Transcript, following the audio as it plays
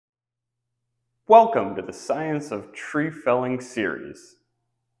Welcome to the Science of Tree Felling series.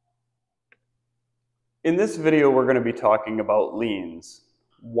 In this video, we're going to be talking about liens.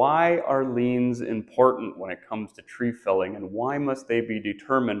 Why are liens important when it comes to tree felling, and why must they be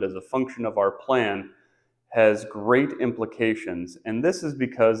determined as a function of our plan has great implications, and this is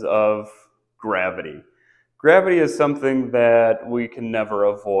because of gravity. Gravity is something that we can never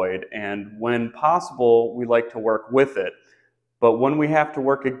avoid, and when possible, we like to work with it. But when we have to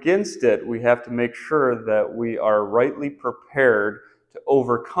work against it, we have to make sure that we are rightly prepared to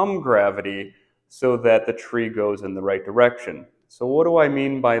overcome gravity so that the tree goes in the right direction. So what do I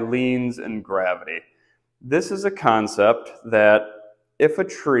mean by liens and gravity? This is a concept that if a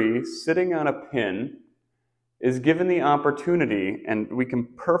tree sitting on a pin is given the opportunity and we can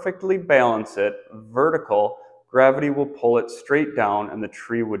perfectly balance it vertical, gravity will pull it straight down and the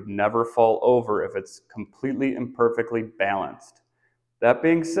tree would never fall over if it's completely and perfectly balanced. That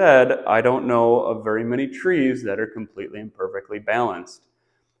being said, I don't know of very many trees that are completely and perfectly balanced.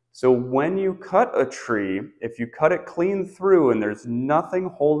 So when you cut a tree, if you cut it clean through and there's nothing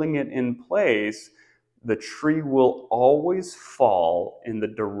holding it in place, the tree will always fall in the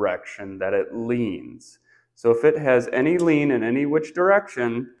direction that it leans. So if it has any lean in any which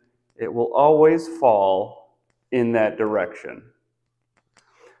direction, it will always fall in that direction.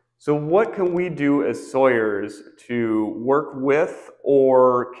 So what can we do as sawyers to work with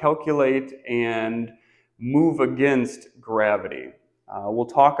or calculate and move against gravity? We'll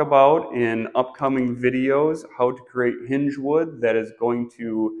talk about in upcoming videos how to create hinge wood that is going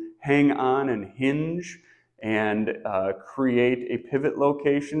to hang on and hinge and create a pivot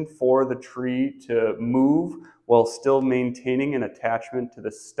location for the tree to move while still maintaining an attachment to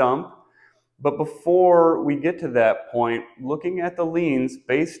the stump. But before we get to that point, looking at the liens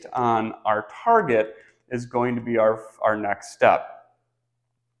based on our target is going to be our next step.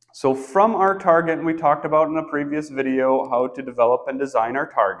 So from our target, and we talked about in a previous video how to develop and design our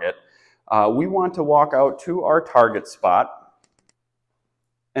target, we want to walk out to our target spot.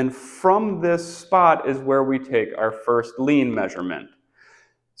 And from this spot is where we take our first lien measurement.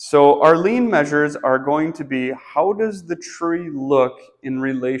 So our lien measures are going to be, how does the tree look in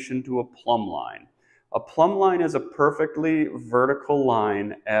relation to a plumb line? A plumb line is a perfectly vertical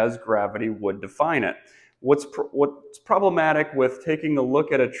line as gravity would define it. What's problematic with taking a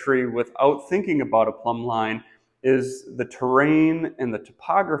look at a tree without thinking about a plumb line is the terrain and the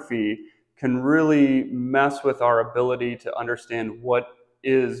topography can really mess with our ability to understand what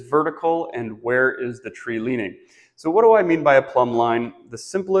is vertical and where is the tree leaning. So what do I mean by a plumb line? The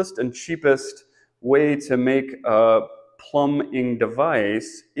simplest and cheapest way to make a plumbing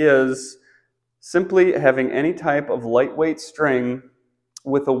device is simply having any type of lightweight string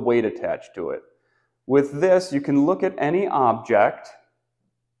with a weight attached to it. With this, you can look at any object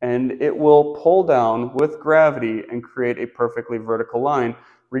and it will pull down with gravity and create a perfectly vertical line,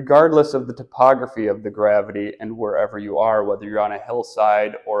 regardless of the topography of the gravity and wherever you are, whether you're on a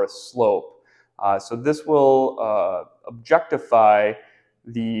hillside or a slope. So this will objectify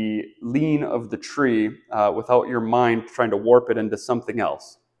the lean of the tree without your mind trying to warp it into something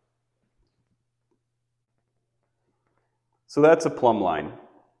else. So that's a plumb line.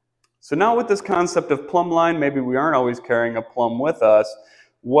 So now with this concept of plumb line, maybe we aren't always carrying a plumb with us.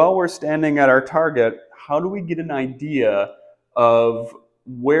 While we're standing at our target, how do we get an idea of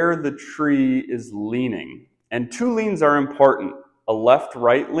where the tree is leaning? And two leans are important. A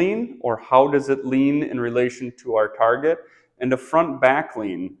left-right lean, or how does it lean in relation to our target, and a front-back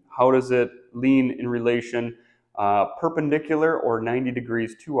lean. How does it lean in relation perpendicular or 90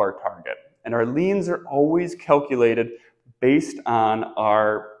 degrees to our target? And our leans are always calculated based on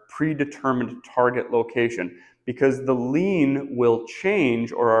our predetermined target location, because the lean will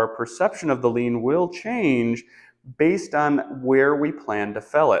change, or our perception of the lean will change based on where we plan to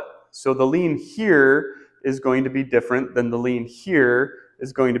fell it. So the lean here is going to be different than the lean here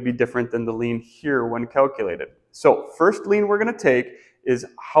is going to be different than the lean here when calculated. So first lean we're going to take is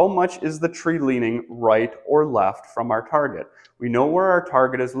how much is the tree leaning right or left from our target. We know where our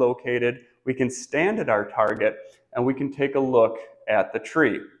target is located, we can stand at our target, and we can take a look at the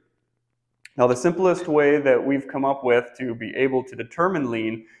tree. Now the simplest way that we've come up with to be able to determine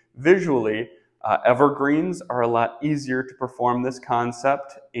lean visually, evergreens are a lot easier to perform this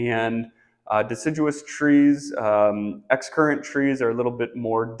concept, and deciduous trees, excurrent trees are a little bit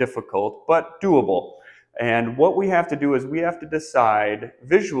more difficult, but doable. And what we have to do is we have to decide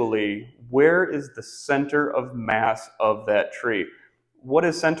visually where is the center of mass of that tree. What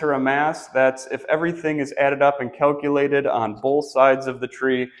is center of mass? That's if everything is added up and calculated on both sides of the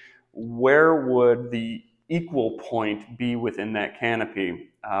tree, where would the equal point be within that canopy.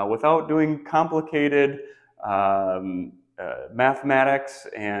 Without doing complicated mathematics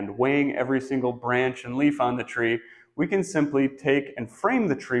and weighing every single branch and leaf on the tree, we can simply take and frame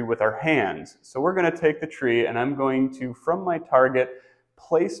the tree with our hands. So we're going to take the tree, and I'm going to, from my target,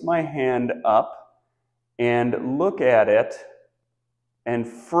 place my hand up and look at it and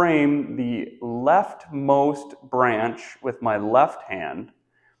frame the leftmost branch with my left hand,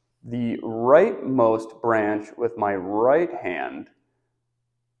 the rightmost branch with my right hand,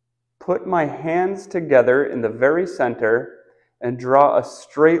 put my hands together in the very center, and draw a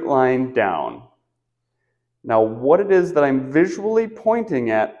straight line down. Now, what it is that I'm visually pointing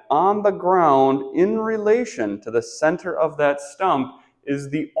at on the ground in relation to the center of that stump is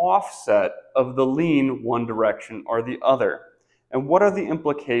the offset of the lean one direction or the other. And what are the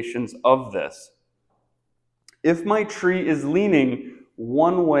implications of this? If my tree is leaning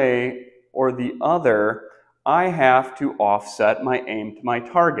one way or the other, I have to offset my aim to my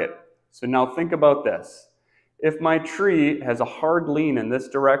target. So now think about this. If my tree has a hard lean in this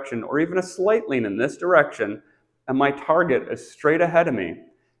direction, or even a slight lean in this direction, and my target is straight ahead of me,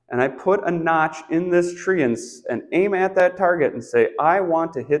 and I put a notch in this tree and aim at that target and say, I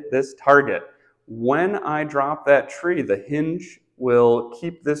want to hit this target. When I drop that tree, the hinge will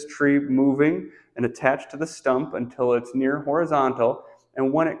keep this tree moving and attached to the stump until it's near horizontal.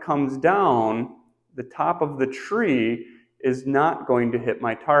 And when it comes down, the top of the tree is not going to hit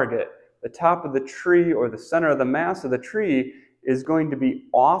my target. The top of the tree, or the center of the mass of the tree, is going to be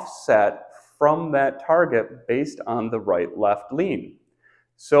offset from that target based on the right-left lean.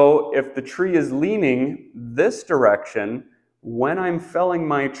 So if the tree is leaning this direction, when I'm felling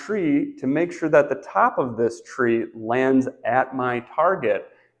my tree, to make sure that the top of this tree lands at my target,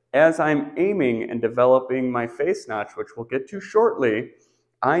 as I'm aiming and developing my face notch, which we'll get to shortly,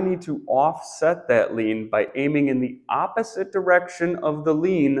 I need to offset that lean by aiming in the opposite direction of the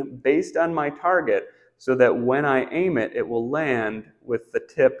lean based on my target, so that when I aim it, it will land with the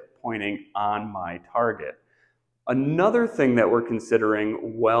tip pointing on my target. Another thing that we're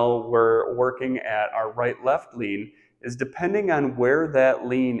considering while we're working at our right-left lean is, depending on where that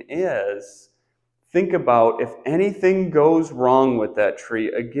lean is, think about if anything goes wrong with that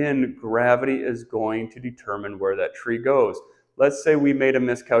tree. Again, gravity is going to determine where that tree goes. Let's say we made a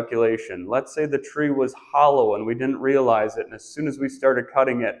miscalculation. Let's say the tree was hollow and we didn't realize it, and as soon as we started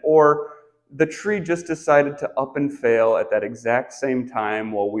cutting it, or the tree just decided to up and fail at that exact same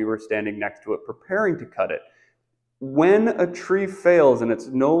time while we were standing next to it preparing to cut it. When a tree fails and it's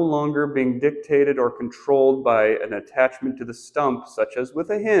no longer being dictated or controlled by an attachment to the stump, such as with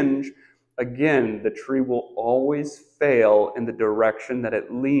a hinge, again, the tree will always fail in the direction that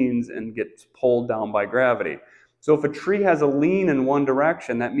it leans and gets pulled down by gravity. So if a tree has a lean in one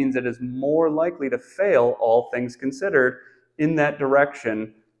direction, that means it is more likely to fail, all things considered, in that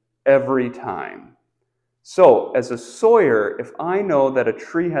direction every time. So as a sawyer, if I know that a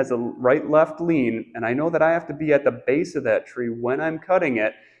tree has a right-left lean, and I know that I have to be at the base of that tree when I'm cutting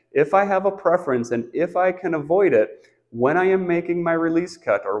it, if I have a preference and if I can avoid it, when I am making my release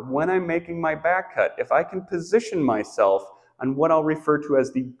cut or when I'm making my back cut, if I can position myself on what I'll refer to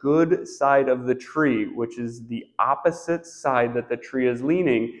as the good side of the tree, which is the opposite side that the tree is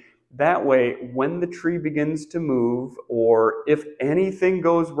leaning, that way, when the tree begins to move, or if anything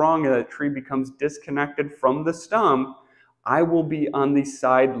goes wrong and the tree becomes disconnected from the stump, I will be on the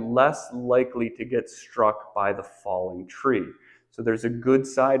side less likely to get struck by the falling tree. So there's a good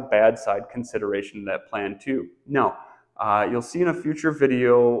side, bad side consideration in that plan too. Now, you'll see in a future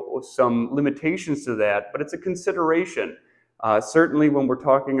video some limitations to that, but it's a consideration. Certainly when we're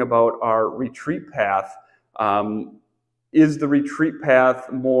talking about our retreat path, is the retreat path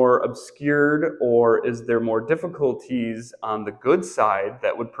more obscured, or is there more difficulties on the good side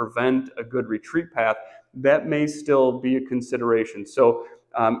that would prevent a good retreat path? That may still be a consideration. So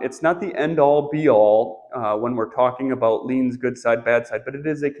it's not the end-all be-all when we're talking about leans, good side, bad side, but it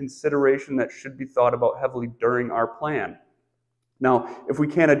is a consideration that should be thought about heavily during our plan. Now, if we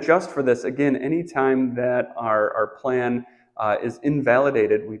can't adjust for this, again, anytime that our plan is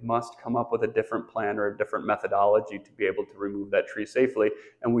invalidated, we must come up with a different plan or a different methodology to be able to remove that tree safely,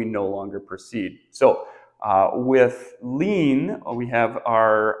 and we no longer proceed. So with lean, we have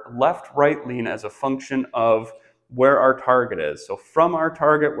our left-right lean as a function of where our target is. So from our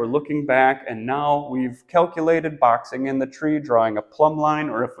target, we're looking back, and now we've calculated boxing in the tree, drawing a plumb line,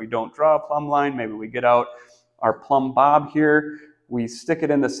 or if we don't draw a plumb line, maybe we get out our plumb bob here. We stick it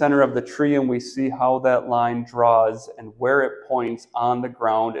in the center of the tree and we see how that line draws and where it points on the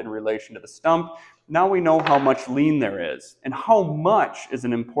ground in relation to the stump. Now we know how much lean there is, and how much is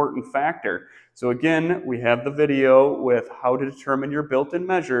an important factor. So again, we have the video with how to determine your built-in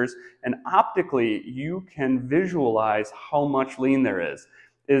measures, and optically you can visualize how much lean there is.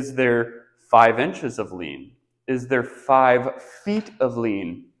 Is there 5 inches of lean? Is there 5 feet of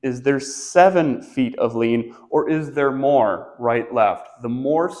lean? Is there 7 feet of lean? Or is there more, right, left? The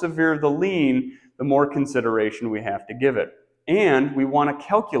more severe the lean, the more consideration we have to give it. And we want to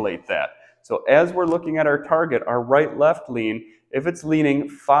calculate that. So as we're looking at our target, our right-left lean, if it's leaning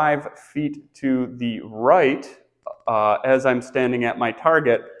 5 feet to the right, as I'm standing at my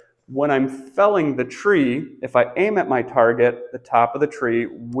target, when I'm felling the tree, if I aim at my target, the top of the tree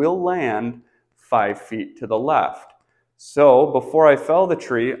will land 5 feet to the left. So before I fell the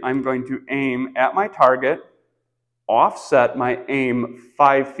tree, I'm going to aim at my target, offset my aim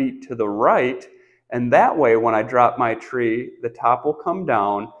 5 feet to the right, and that way when I drop my tree, the top will come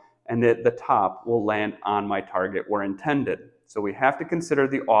down and the top will land on my target where intended. So we have to consider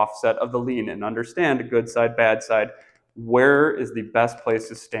the offset of the lean and understand good side, bad side. Where is the best place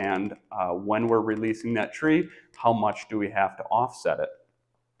to stand when we're releasing that tree? How much do we have to offset it?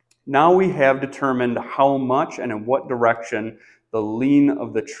 Now we have determined how much and in what direction the lean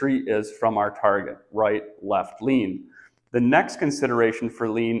of the tree is from our target, right, left lean. The next consideration for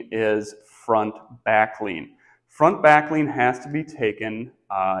lean is front back lean. Front back lean has to be taken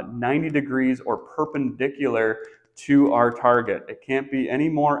 90 degrees or perpendicular to our target. It can't be any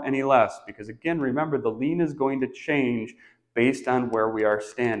more, any less, because again, remember, the lean is going to change based on where we are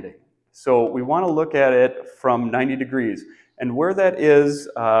standing. So we want to look at it from 90 degrees. And where that is,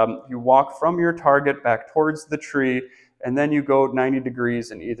 you walk from your target back towards the tree, and then you go 90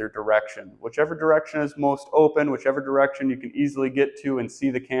 degrees in either direction. Whichever direction is most open, whichever direction you can easily get to and see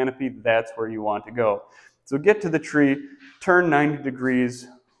the canopy, that's where you want to go. So get to the tree, turn 90 degrees,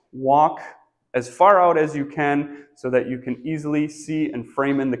 walk as far out as you can so that you can easily see and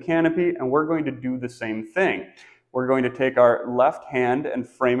frame in the canopy, and we're going to do the same thing. We're going to take our left hand and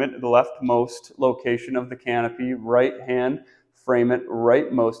frame it at the leftmost location of the canopy, right hand, frame it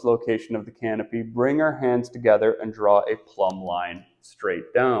rightmost location of the canopy, bring our hands together and draw a plumb line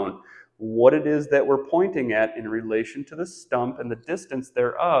straight down. What it is that we're pointing at in relation to the stump and the distance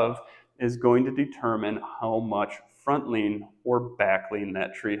thereof is going to determine how much front lean or back lean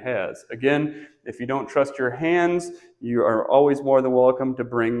that tree has. Again, if you don't trust your hands, you are always more than welcome to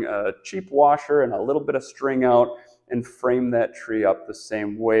bring a cheap washer and a little bit of string out and frame that tree up the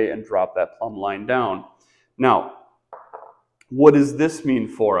same way and drop that plumb line down. Now, what does this mean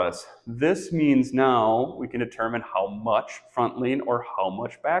for us? This means now we can determine how much front lean or how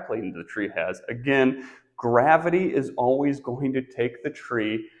much back lean the tree has. Again, gravity is always going to take the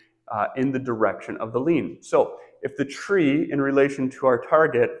tree in the direction of the lean. So if the tree in relation to our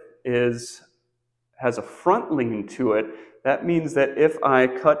target has a front lean to it, that means that if I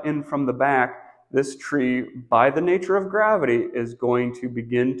cut in from the back, this tree, by the nature of gravity, is going to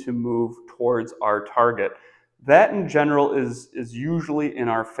begin to move towards our target. That in general is usually in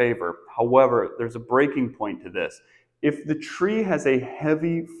our favor. However, there's a breaking point to this. If the tree has a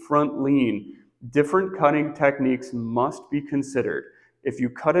heavy front lean, different cutting techniques must be considered. If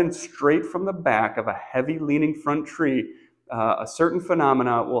you cut in straight from the back of a heavy leaning front tree, a certain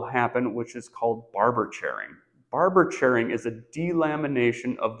phenomena will happen which is called barber chairing. Barber chairing is a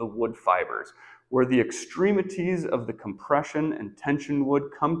delamination of the wood fibers, where the extremities of the compression and tension wood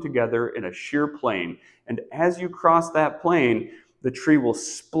come together in a shear plane. And as you cross that plane, the tree will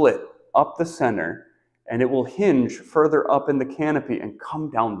split up the center and it will hinge further up in the canopy and come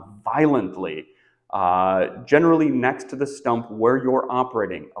down violently. Generally next to the stump where you're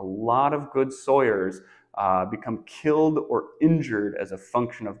operating. A lot of good sawyers become killed or injured as a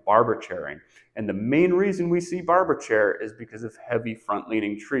function of barber chairing. And the main reason we see barber chair is because of heavy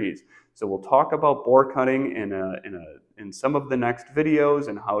front-leaning trees. So we'll talk about bore cutting in some of the next videos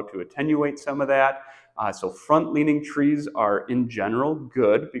and how to attenuate some of that. So front-leaning trees are in general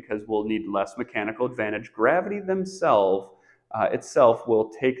good because we'll need less mechanical advantage. Gravity itself will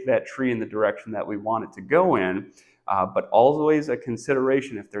take that tree in the direction that we want it to go in, but always a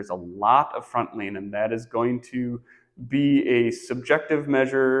consideration if there's a lot of front lean, and that is going to be a subjective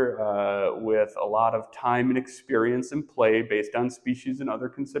measure with a lot of time and experience in play based on species and other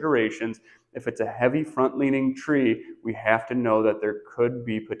considerations. If it's a heavy front-leaning tree, we have to know that there could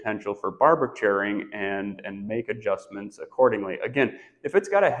be potential for barber chairing and make adjustments accordingly. Again, if it's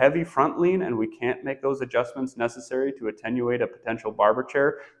got a heavy front lean and we can't make those adjustments necessary to attenuate a potential barber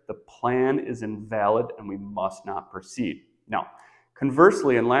chair, the plan is invalid and we must not proceed. Now,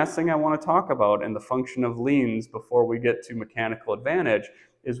 conversely, and last thing I want to talk about in the function of leans before we get to mechanical advantage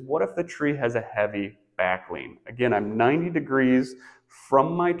is what if the tree has a heavy back lean? Again, I'm 90 degrees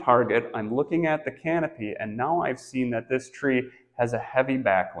from my target, I'm looking at the canopy, and now I've seen that this tree has a heavy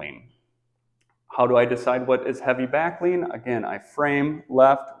back lean. How do I decide what is heavy back lean? Again, I frame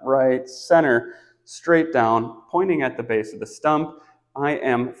left, right, center, straight down, pointing at the base of the stump. I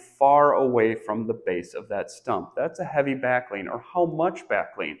am far away from the base of that stump. That's a heavy back lean, or how much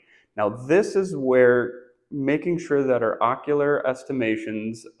back lean. Now this is where making sure that our ocular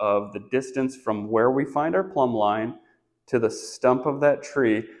estimations of the distance from where we find our plumb line to the stump of that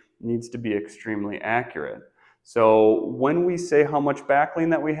tree needs to be extremely accurate. So when we say how much back lean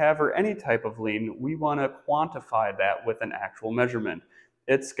that we have, or any type of lean, we want to quantify that with an actual measurement.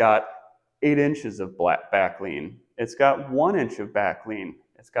 It's got 8 inches of back lean. It's got 1 inch of back lean.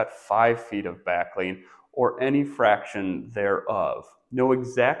 It's got 5 feet of back lean, or any fraction thereof. Know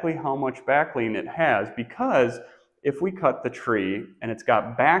exactly how much back lean it has, because if we cut the tree and it's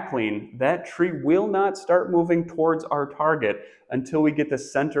got back lean, that tree will not start moving towards our target until we get the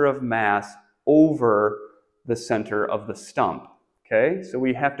center of mass over the center of the stump. Okay, so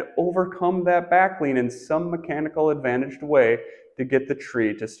we have to overcome that back lean in some mechanical advantaged way to get the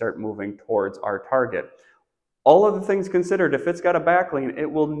tree to start moving towards our target. All other things considered, if it's got a back lean, it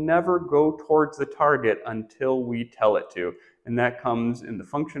will never go towards the target until we tell it to. And that comes in the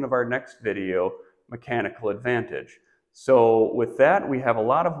function of our next video, mechanical advantage. So with that, we have a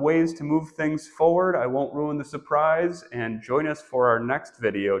lot of ways to move things forward. I won't ruin the surprise, and join us for our next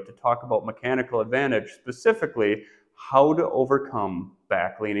video to talk about mechanical advantage, specifically how to overcome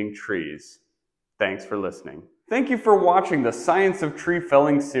back-leaning trees. Thanks for listening. Thank you for watching the Science of Tree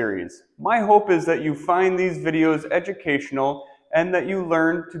Felling series. My hope is that you find these videos educational and that you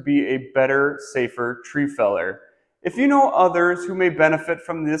learn to be a better, safer tree feller. If you know others who may benefit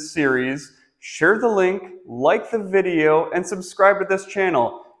from this series, share the link, like the video, and subscribe to this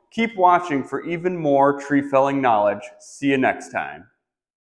channel. Keep watching for even more tree felling knowledge. See you next time.